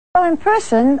Well, in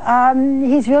person,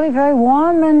 he's really very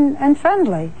warm and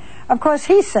friendly. Of course,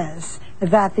 he says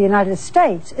that the United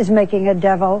States is making a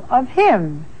devil of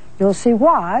him. You'll see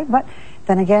why, but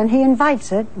then again, he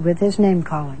invites it with his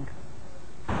name-calling.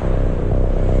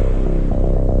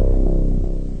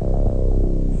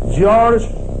 George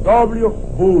W.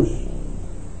 Bush.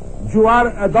 You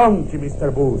are a donkey,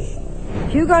 Mr. Bush.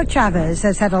 Hugo Chavez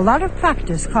has had a lot of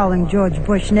practice calling George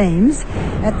Bush names.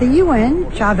 At the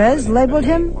UN, Chavez labeled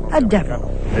him a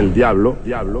devil. El diablo.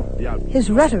 His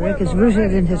rhetoric is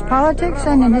rooted in his politics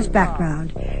and in his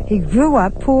background. He grew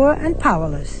up poor and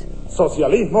powerless.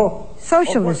 Socialismo.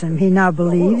 Socialism, he now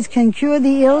believes, can cure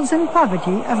the ills and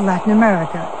poverty of Latin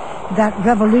America. That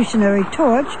revolutionary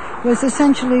torch was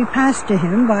essentially passed to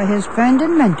him by his friend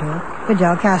and mentor,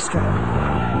 Fidel Castro.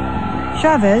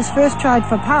 Chavez first tried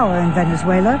for power in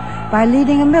Venezuela by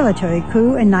leading a military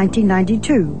coup in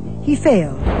 1992. He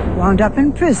failed, wound up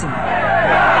in prison,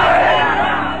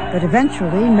 but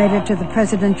eventually made it to the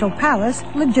presidential palace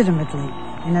legitimately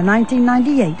in a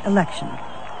 1998 election.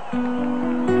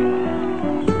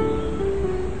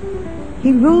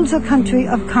 He rules a country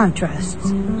of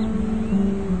contrasts.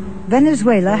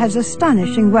 Venezuela has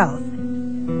astonishing wealth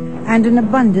and an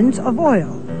abundance of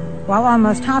oil, while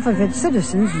almost half of its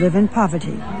citizens live in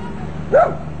poverty.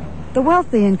 The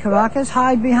wealthy in Caracas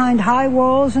hide behind high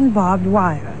walls and barbed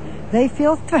wire. They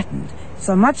feel threatened,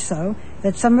 so much so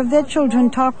that some of their children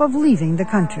talk of leaving the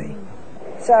country.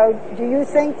 So, do you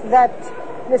think that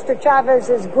Mr. Chavez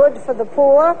is good for the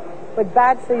poor, but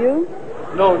bad for you?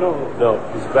 No,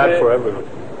 he's bad for everyone.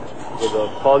 With the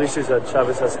policies that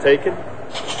Chavez has taken,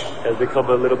 has become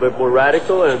a little bit more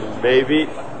radical, and maybe,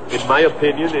 in my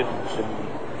opinion, in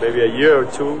maybe a year or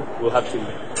two, we'll have to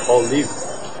all leave.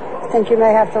 Think you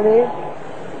may have to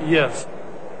leave? Yes.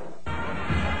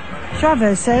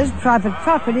 Chavez says private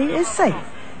property is safe,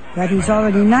 but he's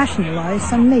already nationalized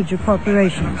some major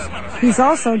corporations. He's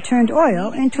also turned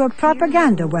oil into a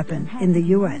propaganda weapon in the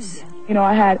U.S. You know,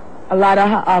 I had a lot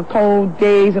of cold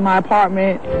days in my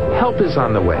apartment. Help is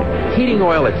on the way. Heating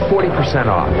oil at 40%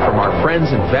 off from our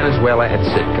friends in Venezuela at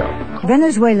Citgo.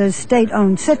 Venezuela's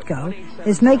state-owned Citgo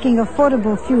is making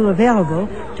affordable fuel available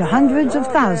to hundreds of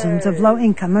thousands of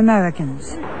low-income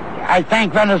Americans. I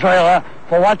thank Venezuela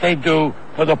for what they do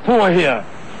for the poor here.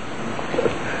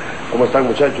 ¿Cómo están,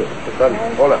 muchachos? ¿Qué tal?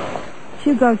 Hola.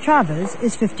 Hugo Chavez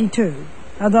is 52.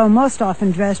 Although most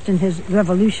often dressed in his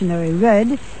revolutionary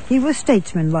red, he was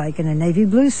statesmanlike in a navy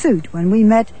blue suit when we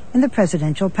met in the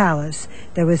presidential palace.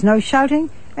 There was no shouting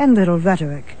and little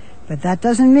rhetoric, but that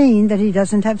doesn't mean that he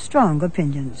doesn't have strong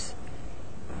opinions.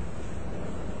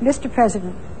 Mr.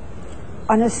 President,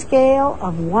 on a scale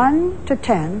of 1 to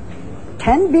 10,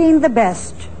 10 being the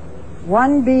best,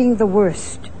 1 being the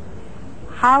worst,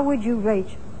 how would you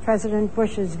rate President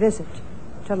Bush's visit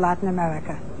to Latin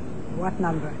America? What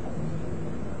number?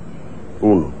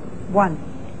 1. 1.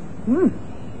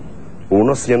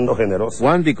 1 siendo generoso.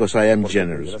 1 because I am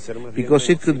generous, because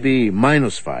it could be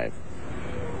 -5.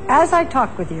 As I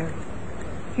talk with you,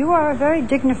 you are a very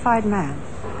dignified man.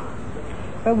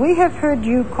 But we have heard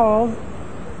you call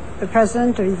the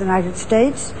President of the United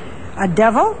States a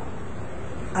devil,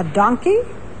 a donkey,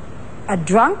 a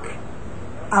drunk,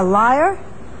 a liar,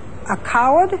 a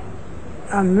coward,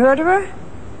 a murderer.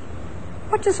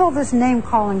 What does all this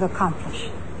name-calling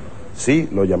accomplish? Sí,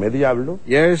 lo llamé diablo.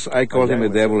 Yes, I called him a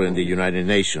devil in the United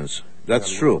Nations.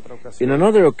 That's true. In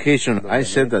another occasion, I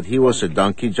said that he was a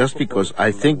donkey just because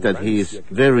I think that he is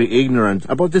very ignorant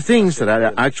about the things that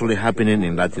are actually happening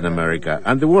in Latin America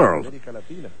and the world.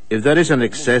 If that is an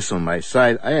excess on my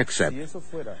side, I accept.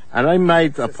 And I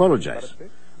might apologize.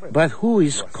 But who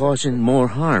is causing more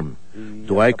harm?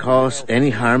 Do I cause any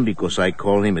harm because I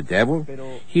call him a devil?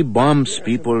 He bombs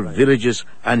people, villages,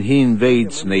 and he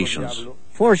invades nations.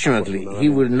 Fortunately, he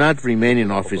will not remain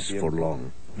in office for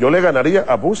long. Yo le ganaría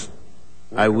a Bush.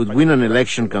 I would win an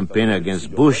election campaign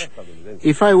against Bush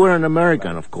if I were an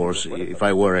American, of course, if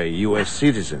I were a U.S.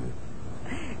 citizen.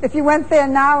 If you went there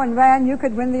now and ran, you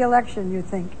could win the election, you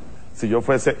think? Si yo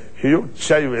fuese Hugo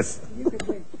Chavez.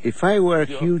 If I were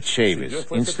Hugo Chavez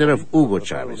instead of Hugo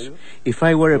Chavez, if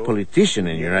I were a politician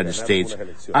in the United States,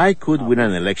 I could win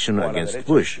an election against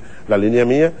Bush. La línea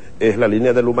mía es la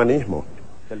línea del humanismo.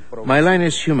 My line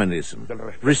is humanism,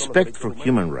 respect for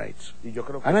human rights.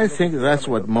 And I think that's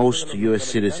what most U.S.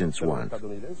 citizens want.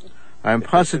 I'm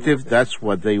positive that's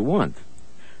what they want.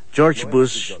 George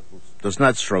Bush does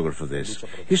not struggle for this.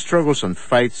 He struggles and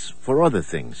fights for other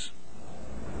things.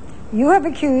 You have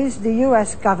accused the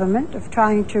U.S. government of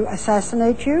trying to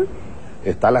assassinate you.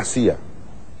 Está la CIA.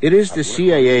 It is the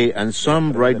CIA and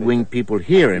some right-wing people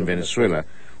here in Venezuela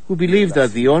who believe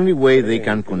that the only way they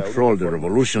can control the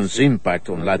revolution's impact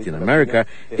on Latin America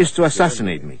is to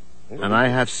assassinate me. And I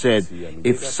have said,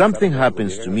 if something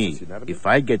happens to me, if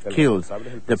I get killed,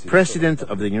 the President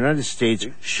of the United States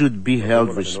should be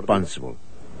held responsible.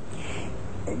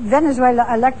 Venezuela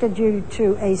elected you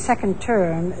to a second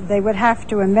term. They would have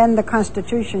to amend the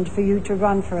Constitution for you to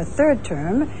run for a third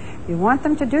term. You want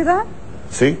them to do that?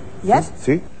 Sí. Yes?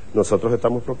 Sí. Nosotros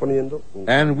estamos proponiendo.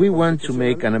 And we want to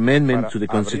make an amendment to the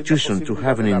Constitution to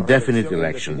have an indefinite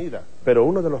election. But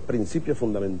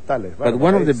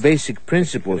one of the basic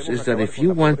principles is that if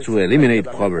you want to eliminate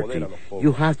poverty,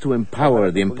 you have to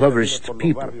empower the impoverished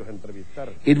people.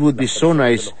 It would be so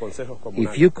nice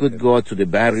if you could go to the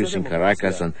barrios in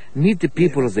Caracas and meet the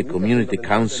people of the community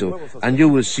council, and you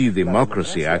will see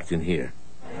democracy acting here.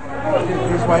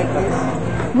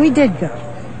 We did go.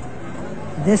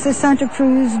 This is Santa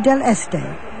Cruz del Este,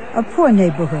 a poor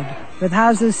neighborhood with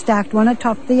houses stacked one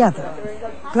atop the other.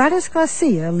 Gladys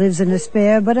Garcia lives in a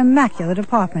spare but immaculate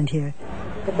apartment here.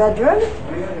 The bedroom?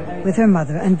 With her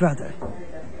mother and brother.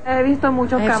 I've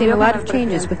seen a lot of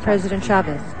changes with President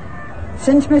Chavez.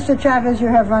 Since Mr. Chavez, you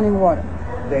have running water.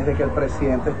 Desde que el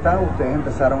presidente está, ustedes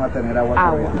empezaron a tener agua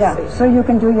corriente. Yeah, so you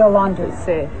can do your laundry.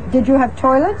 Sí. Did you have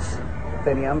toilets?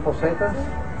 ¿Tenían posetas?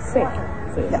 Sí.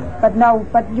 Yeah, but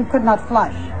you could not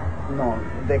flush. No,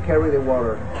 they carry the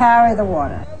water. Carry the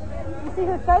water. You see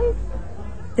her face?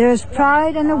 There's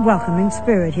pride and a welcoming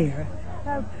spirit here.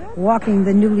 Walking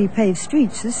the newly paved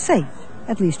streets is safe,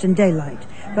 at least in daylight.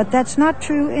 But that's not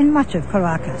true in much of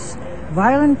Caracas.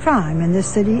 Violent crime in this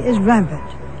city is rampant.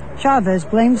 Chavez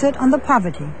blames it on the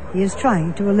poverty he is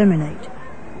trying to eliminate.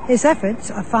 His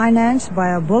efforts are financed by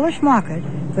a bullish market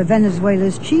for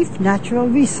Venezuela's chief natural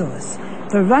resource.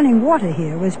 The running water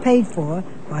here was paid for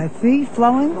by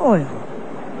free-flowing oil.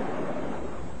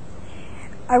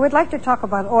 I would like to talk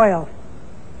about oil.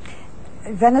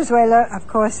 Venezuela, of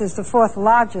course, is the fourth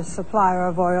largest supplier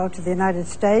of oil to the United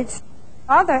States.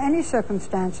 Are there any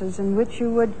circumstances in which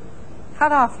you would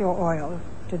cut off your oil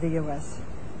to the U.S.?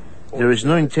 There is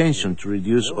no intention to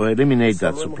reduce or eliminate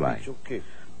that supply.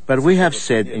 But we have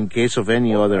said in case of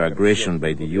any other aggression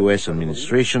by the U.S.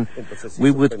 administration,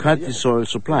 we would cut this oil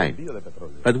supply.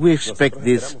 But we expect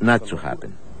this not to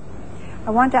happen. I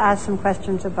want to ask some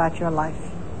questions about your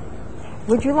life.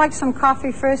 Would you like some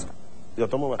coffee first?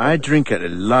 I drink a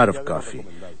lot of coffee,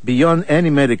 beyond any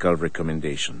medical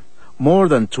recommendation, more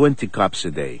than 20 cups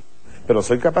a day. But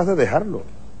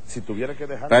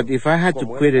if I had to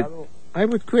quit it, I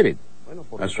would quit it,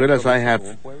 as well as I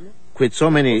have quit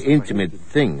so many intimate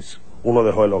things.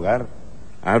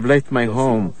 I've left my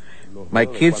home. My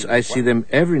kids, I see them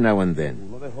every now and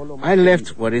then. I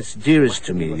left what is dearest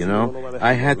to me,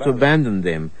 I had to abandon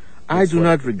them. I do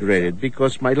not regret it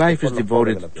because my life is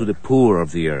devoted to the poor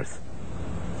of the earth.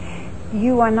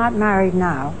 You are not married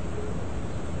now.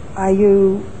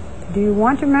 Do you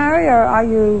want to marry, or are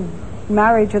you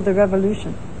married to the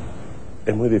revolution?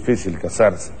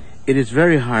 It is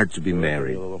very hard to be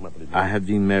married. I have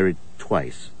been married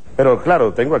twice. But I've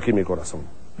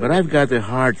got a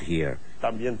heart here.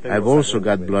 I've also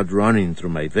got blood running through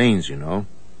my veins, You,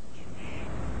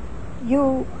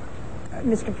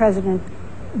 Mr. President,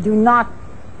 do not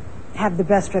have the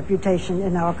best reputation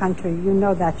in our country. You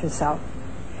know that yourself.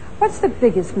 What's the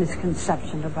biggest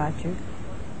misconception about you?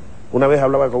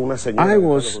 I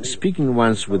was speaking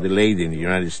once with a lady in the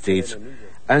United States,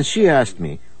 and she asked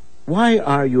me, "Why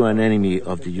are you an enemy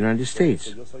of the United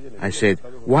States?" I said,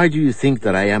 "Why do you think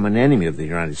that I am an enemy of the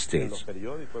United States?"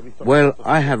 "Well,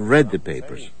 I have read the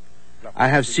papers. I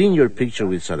have seen your picture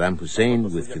with Saddam Hussein,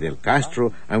 with Fidel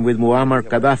Castro, and with Muammar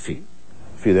Gaddafi."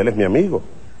 Fidel es mi amigo.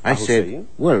 I said,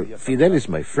 "Well, Fidel is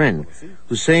my friend.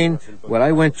 Hussein, well,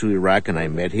 I went to Iraq and I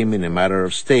met him in a matter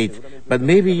of state, but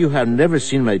maybe you have never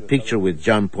seen my picture with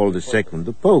John Paul II,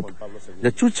 the Pope.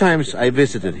 The 2 times I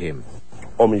visited him.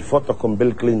 O mis fotos con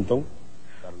Bill Clinton.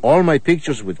 All my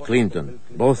pictures with Clinton,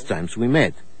 both times we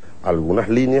met. Algunas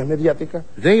líneas mediáticas.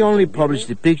 They only published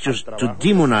the pictures to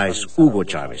demonize Hugo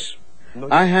Chavez.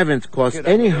 I haven't caused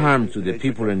any harm to the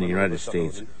people in the United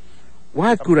States.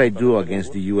 What could I do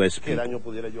against the U.S. people,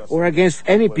 or against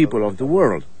any people of the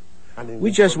world?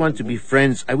 We just want to be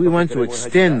friends, and we want to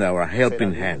extend our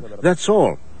helping hand. That's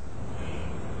all."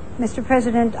 Mr.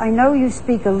 President, I know you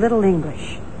speak a little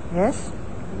English. Yes?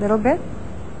 A little bit?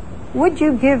 Would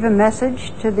you give a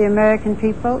message to the American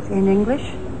people in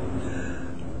English?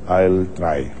 I'll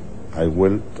try. I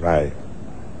will try.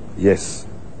 Yes.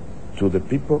 To the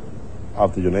people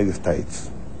of the United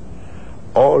States.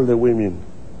 All the women,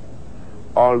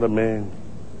 all the men,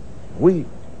 we,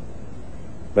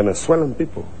 Venezuelan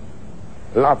people,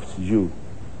 love you.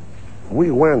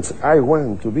 I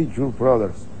want to be your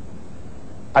brothers.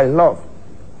 I love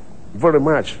very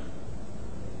much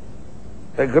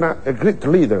a great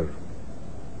leader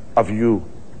of you,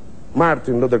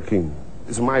 Martin Luther King,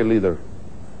 is my leader.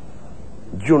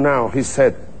 You know, he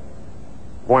said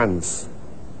once,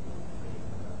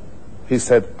 he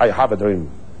said, I have a dream.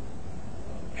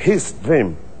 His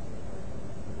dream,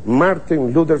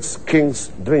 Martin Luther King's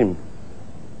dream,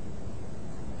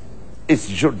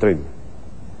 is your dream,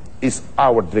 is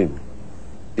our dream,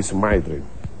 is my dream.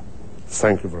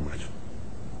 Thank you very much.